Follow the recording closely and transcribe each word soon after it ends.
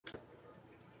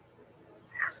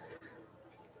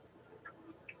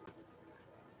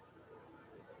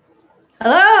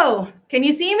Can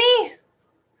you see me?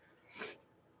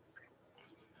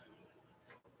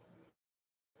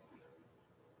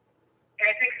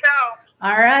 I think so.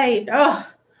 All right. Oh,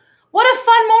 what a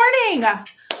fun morning.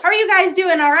 How are you guys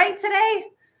doing? All right today?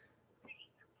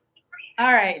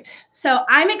 All right. So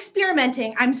I'm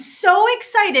experimenting. I'm so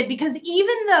excited because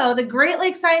even though the Great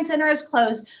Lakes Science Center is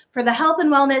closed for the health and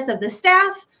wellness of the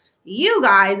staff, you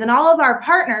guys, and all of our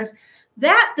partners,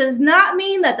 that does not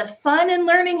mean that the fun and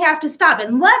learning have to stop.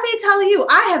 And let me tell you,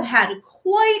 I have had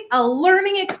quite a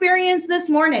learning experience this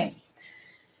morning.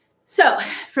 So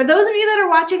for those of you that are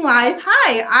watching live,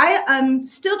 hi, I am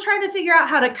still trying to figure out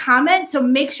how to comment. So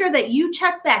make sure that you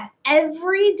check back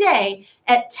every day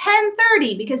at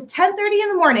 10:30 because 10:30 in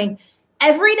the morning,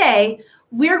 every day,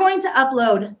 we're going to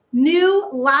upload new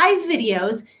live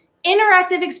videos,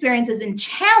 interactive experiences, and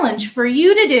challenge for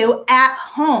you to do at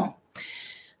home.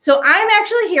 So I'm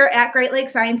actually here at Great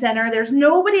Lakes Science Center. There's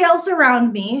nobody else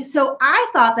around me. So I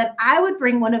thought that I would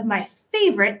bring one of my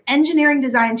favorite engineering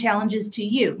design challenges to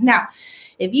you. Now,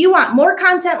 if you want more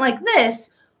content like this,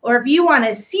 or if you want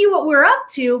to see what we're up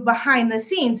to behind the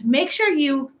scenes, make sure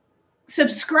you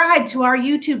subscribe to our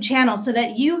YouTube channel so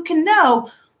that you can know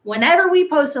whenever we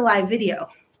post a live video.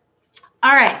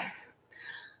 All right,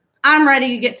 I'm ready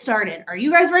to get started. Are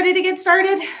you guys ready to get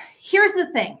started? Here's the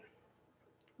thing.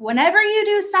 Whenever you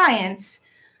do science,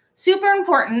 super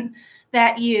important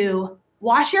that you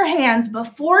wash your hands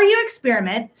before you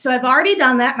experiment. So I've already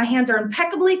done that. My hands are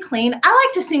impeccably clean. I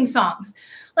like to sing songs.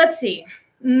 Let's see.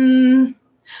 I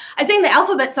sang the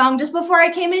alphabet song just before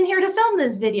I came in here to film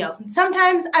this video.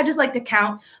 Sometimes I just like to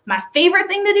count. My favorite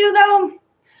thing to do, though,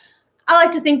 I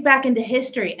like to think back into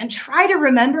history and try to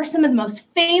remember some of the most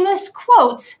famous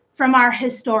quotes from our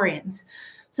historians.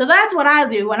 So that's what I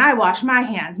do when I wash my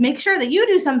hands. Make sure that you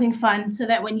do something fun so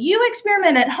that when you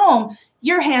experiment at home,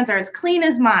 your hands are as clean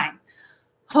as mine.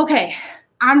 Okay,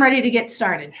 I'm ready to get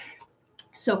started.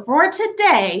 So for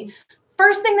today,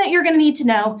 first thing that you're going to need to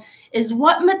know is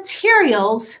what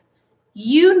materials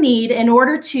you need in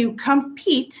order to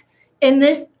compete in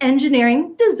this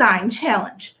engineering design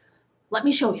challenge. Let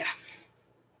me show you.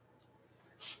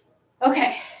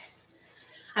 Okay,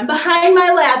 I'm behind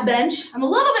my lab bench. I'm a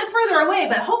little bit further away,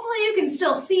 but hopefully you can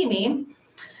still see me.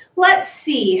 Let's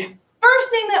see. First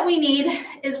thing that we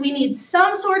need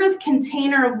some sort of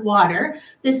container of water.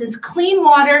 This is clean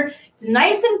water. It's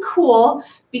nice and cool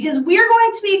because we're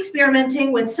going to be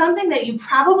experimenting with something that you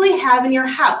probably have in your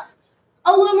house,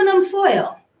 aluminum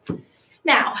foil.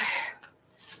 Now,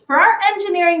 for our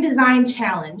engineering design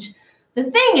challenge, the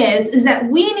thing is that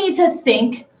we need to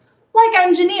think like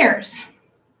engineers.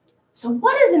 So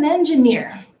what is an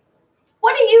engineer?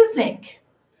 What do you think?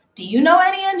 Do you know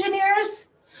any engineers?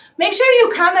 Make sure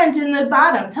you comment in the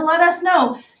bottom to let us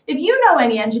know if you know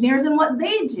any engineers and what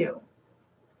they do.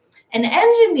 An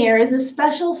engineer is a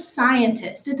special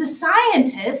scientist. It's a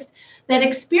scientist that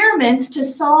experiments to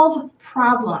solve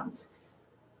problems.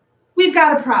 We've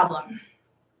got a problem.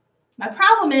 My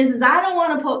problem is I don't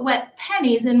want to put wet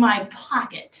pennies in my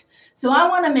pocket. So I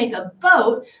want to make a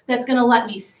boat that's going to let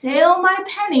me sail my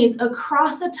pennies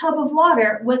across a tub of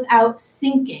water without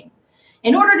sinking.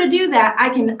 In order to do that, I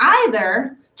can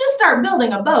either just start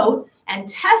building a boat and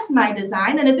test my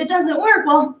design, and if it doesn't work,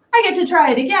 well, I get to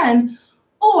try it again.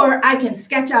 Or I can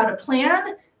sketch out a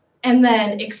plan and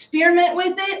then experiment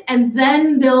with it and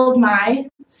then build my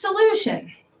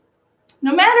solution.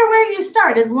 No matter where you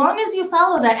start, as long as you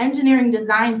follow that engineering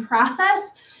design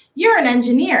process, you're an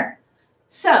engineer.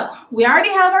 So we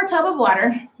already have our tub of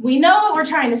water. We know what we're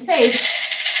trying to save,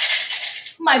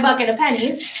 my bucket of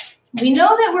pennies. We know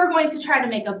that we're going to try to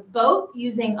make a boat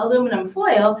using aluminum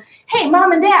foil. Hey,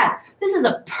 Mom and Dad, this is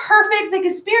a perfect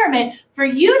experiment for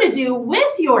you to do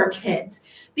with your kids.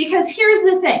 Because here's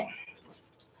the thing.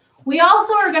 We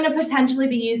also are going to potentially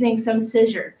be using some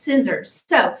scissors.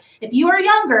 So if you are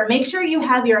younger, make sure you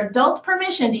have your adult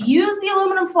permission to use the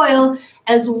aluminum foil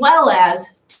as well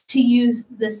as to use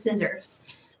the scissors.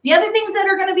 The other things that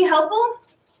are going to be helpful,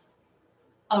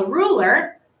 a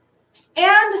ruler,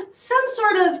 and some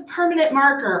sort of permanent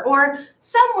marker or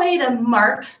some way to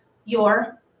mark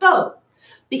your boat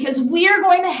because we are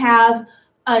going to have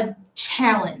a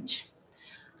challenge.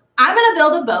 I'm going to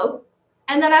build a boat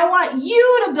and then I want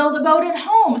you to build a boat at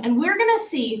home and we're going to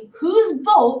see whose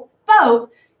boat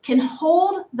can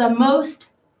hold the most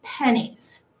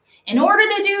pennies. In order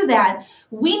to do that,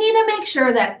 we need to make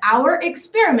sure that our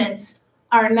experiments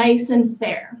are nice and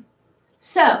fair.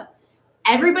 So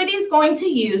everybody's going to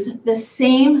use the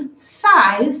same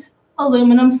size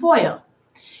aluminum foil.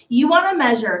 You want to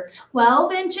measure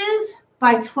 12 inches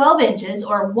by 12 inches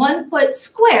or 1 foot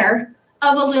square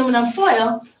of aluminum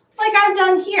foil like I've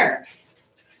done here.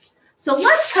 So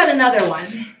let's cut another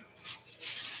one.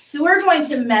 So we're going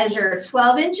to measure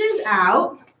 12 inches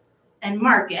out and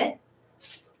mark it.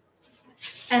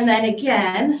 And then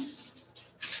again,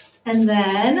 and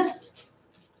then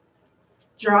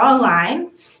draw a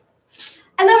line.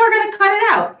 And then we're going to cut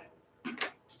it out.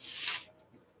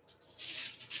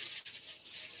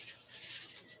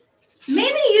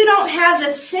 Maybe you don't have the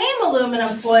same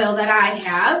aluminum foil that I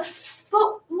have,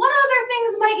 but what other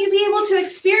things might you be able to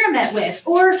experiment with?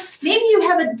 Or maybe you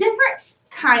have a different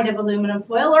kind of aluminum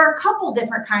foil or a couple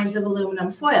different kinds of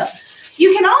aluminum foil.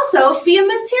 You can also be a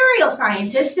material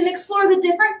scientist and explore the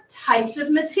different types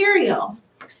of material.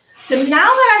 So now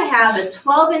that I have a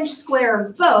 12-inch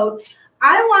square boat,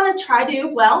 I want to try to,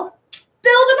 well,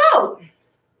 build a boat.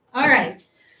 All right,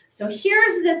 so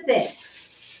here's the thing.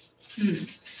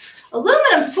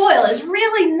 Aluminum foil is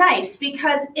really nice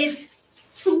because it's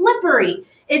slippery.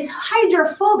 It's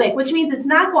hydrophobic, which means it's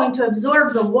not going to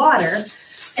absorb the water.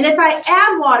 And if I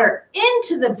add water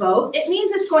into the boat, it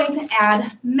means it's going to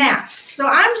add mass. So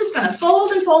I'm just going to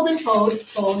fold and fold and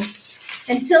fold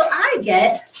until I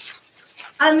get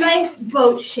a nice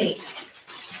boat shape.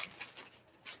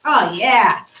 Oh,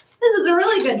 yeah. This is a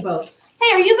really good boat.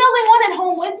 Hey, are you building one at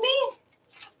home with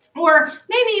me? Or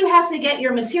maybe you have to get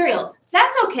your materials.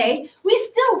 That's okay. We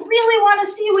still really want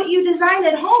to see what you design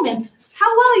at home and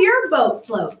how well your boat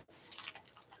floats.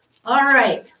 All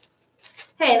right.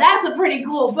 Hey, that's a pretty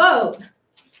cool boat.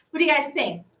 What do you guys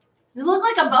think? Does it look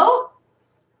like a boat?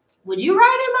 Would you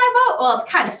ride in my boat? Well,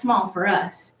 it's kind of small for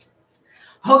us.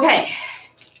 Okay.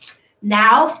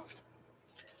 Now,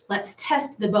 let's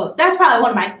test the boat. That's probably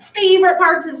one of my favorite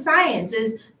parts of science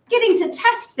is getting to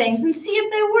test things and see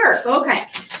if they work. Okay.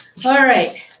 All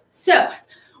right. So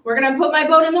we're going to put my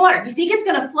boat in the water. Do you think it's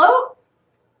going to float?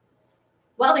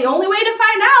 Well, the only way to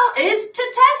find out is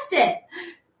to test it.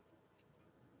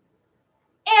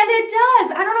 And it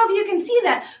does. I don't know if you can see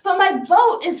that, but my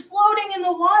boat is floating in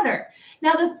the water.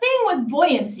 Now, the thing with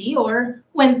buoyancy, or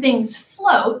when things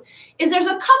float, is there's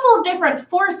a couple of different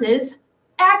forces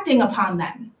acting upon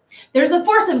them. There's a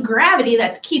force of gravity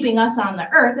that's keeping us on the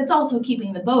earth. It's also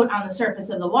keeping the boat on the surface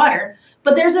of the water.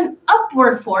 But there's an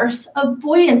upward force of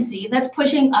buoyancy that's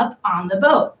pushing up on the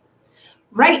boat.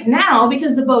 Right now,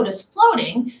 because the boat is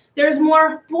floating, there's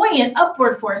more buoyant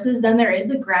upward forces than there is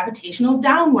the gravitational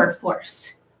downward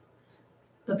force.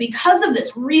 But because of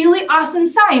this really awesome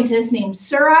scientist named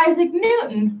Sir Isaac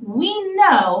Newton, we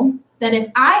know that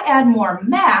if I add more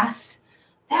mass,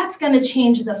 that's going to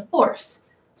change the force.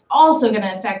 It's also going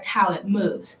to affect how it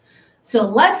moves. So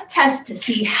let's test to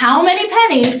see how many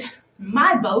pennies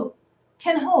my boat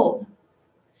can hold.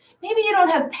 Maybe you don't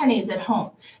have pennies at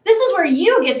home. This is where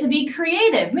you get to be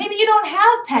creative. Maybe you don't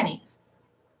have pennies.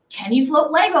 Can you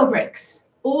float Lego bricks?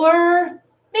 Or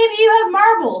maybe you have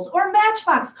marbles or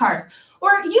Matchbox cars.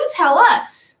 Or you tell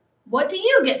us, what do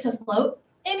you get to float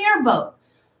in your boat?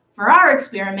 For our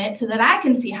experiment, so that I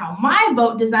can see how my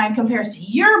boat design compares to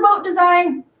your boat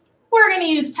design, we're going to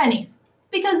use pennies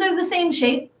because they're the same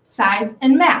shape, size,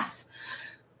 and mass.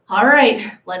 All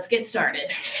right, let's get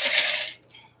started.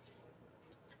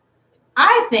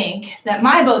 I think that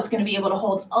my boat's going to be able to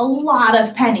hold a lot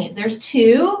of pennies. There's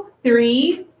 2,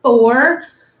 3, 4.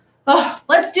 Oh,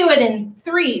 let's do it in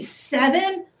 3,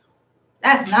 7.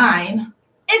 That's 9.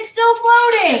 It's still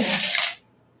floating.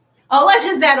 Oh, let's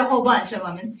just add a whole bunch of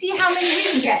them and see how many we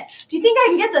can get. Do you think I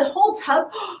can get the whole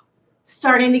tub?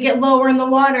 Starting to get lower in the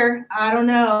water. I don't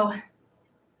know. I'm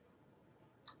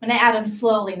going to add them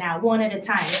slowly now, one at a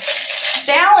time.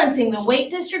 Balancing the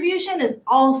weight distribution is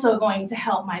also going to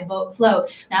help my boat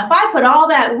float. Now, if I put all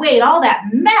that weight, all that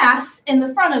mass in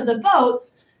the front of the boat,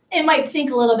 it might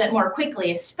sink a little bit more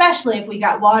quickly, especially if we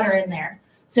got water in there.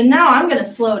 So now I'm going to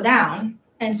slow down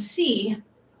and see,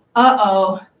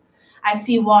 uh-oh, I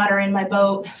see water in my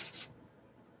boat.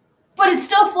 But it's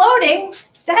still floating.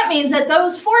 That means that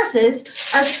those forces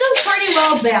are still pretty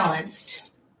well balanced.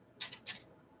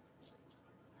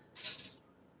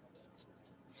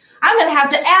 I'm going to have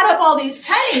to add up all these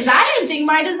pennies. I didn't think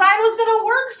my design was going to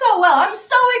work so well. I'm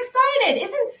so excited.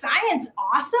 Isn't science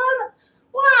awesome?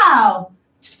 Wow.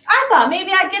 I thought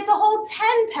maybe I'd get to hold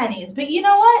 10 pennies. But you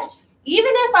know what?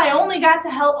 Even if I only got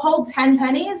to hold 10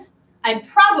 pennies, I'd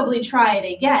probably try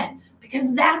it again.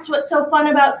 Because that's what's so fun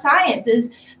about science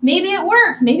is maybe it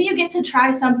works. Maybe you get to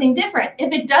try something different.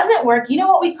 If it doesn't work, you know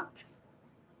what we call?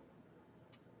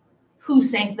 Who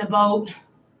sank the boat?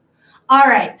 All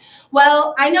right.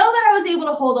 Well, I know that I was able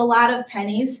to hold a lot of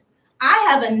pennies. I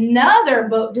have another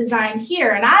boat design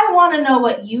here, and I want to know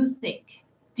what you think.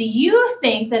 Do you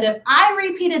think that if I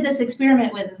repeated this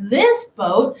experiment with this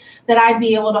boat, that I'd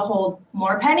be able to hold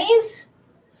more pennies?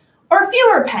 or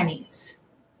fewer pennies?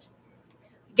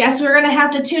 Guess we're going to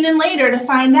have to tune in later to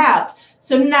find out.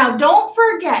 So now don't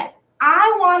forget,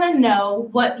 I want to know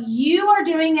what you are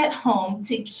doing at home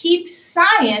to keep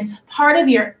science part of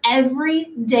your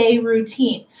everyday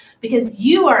routine, because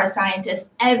you are a scientist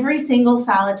every single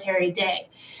solitary day.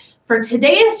 For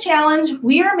today's challenge,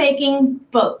 we are making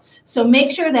boats. So make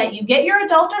sure that you get your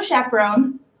adult or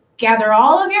chaperone, gather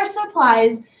all of your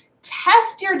supplies,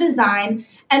 test your design,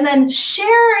 and then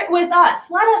share it with us.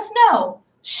 Let us know.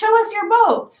 Show us your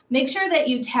boat. Make sure that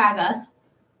you tag us.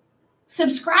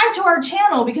 Subscribe to our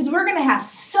channel, because we're going to have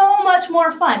so much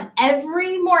more fun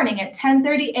every morning at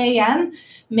 10:30 a.m.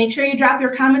 Make sure you drop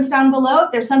your comments down below.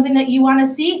 If there's something that you want to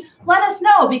see, let us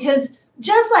know, because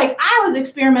just like I was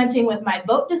experimenting with my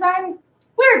boat design,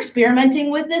 we're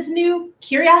experimenting with this new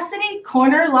Curiosity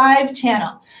Corner Live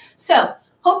channel. So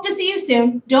hope to see you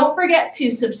soon. Don't forget to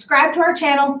subscribe to our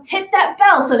channel. Hit that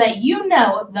bell so that you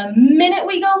know the minute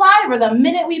we go live or the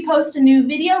minute we post a new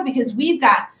video, because we've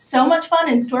got so much fun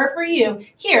in store for you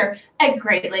here at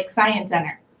Great Lakes Science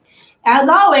Center. As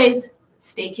always,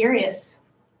 stay curious.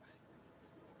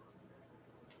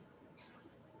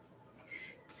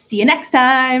 See you next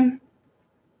time.